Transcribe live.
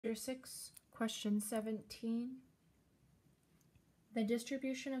Chapter 6, Question 17. The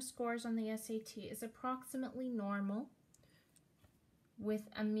distribution of scores on the SAT is approximately normal with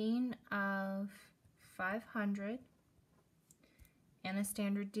a mean of 500 and a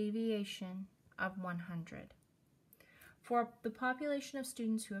standard deviation of 100. For the population of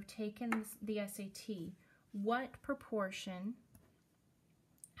students who have taken the SAT, what proportion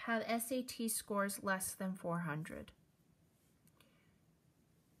have SAT scores less than 400?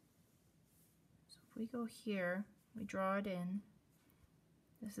 So if we go here, we draw it in.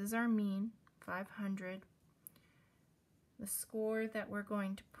 This is our mean, 500. The score that we're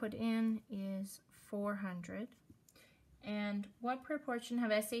going to put in is 400. And what proportion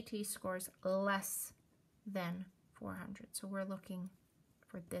have SAT scores less than 400? So we're looking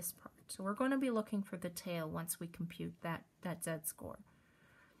for this part. So we're going to be looking for the tail once we compute that Z score.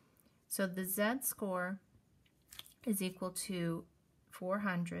 So the Z score is equal to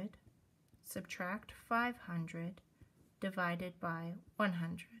 400 subtract 500 divided by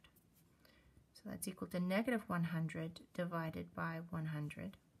 100. So that's equal to negative 100 divided by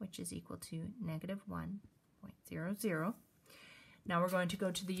 100, which is equal to negative 1.00. Now we're going to go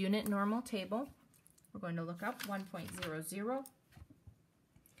to the unit normal table. We're going to look up 1.00.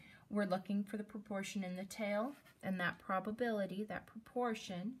 We're looking for the proportion in the tail, and that probability, that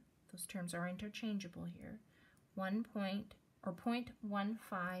proportion, those terms are interchangeable here,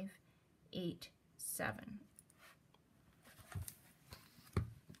 0.1587.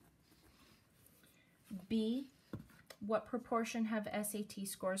 B, what proportion have SAT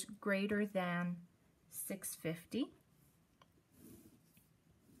scores greater than 650?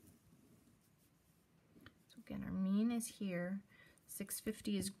 So again, our mean is here.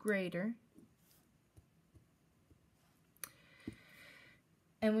 650 is greater.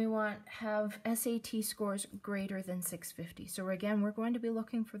 And we want have SAT scores greater than 650. So again, we're going to be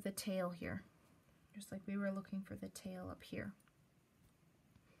looking for the tail here, just like we were looking for the tail up here.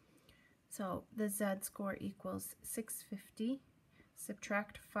 So the Z score equals 650,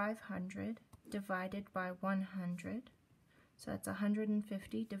 subtract 500, divided by 100. So that's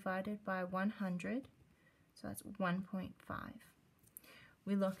 150 divided by 100, so that's 1.5.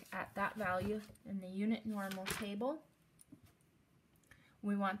 We look at that value in the unit normal table.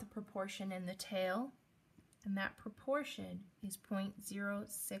 We want the proportion in the tail, and that proportion is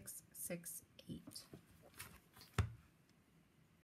 0.0668.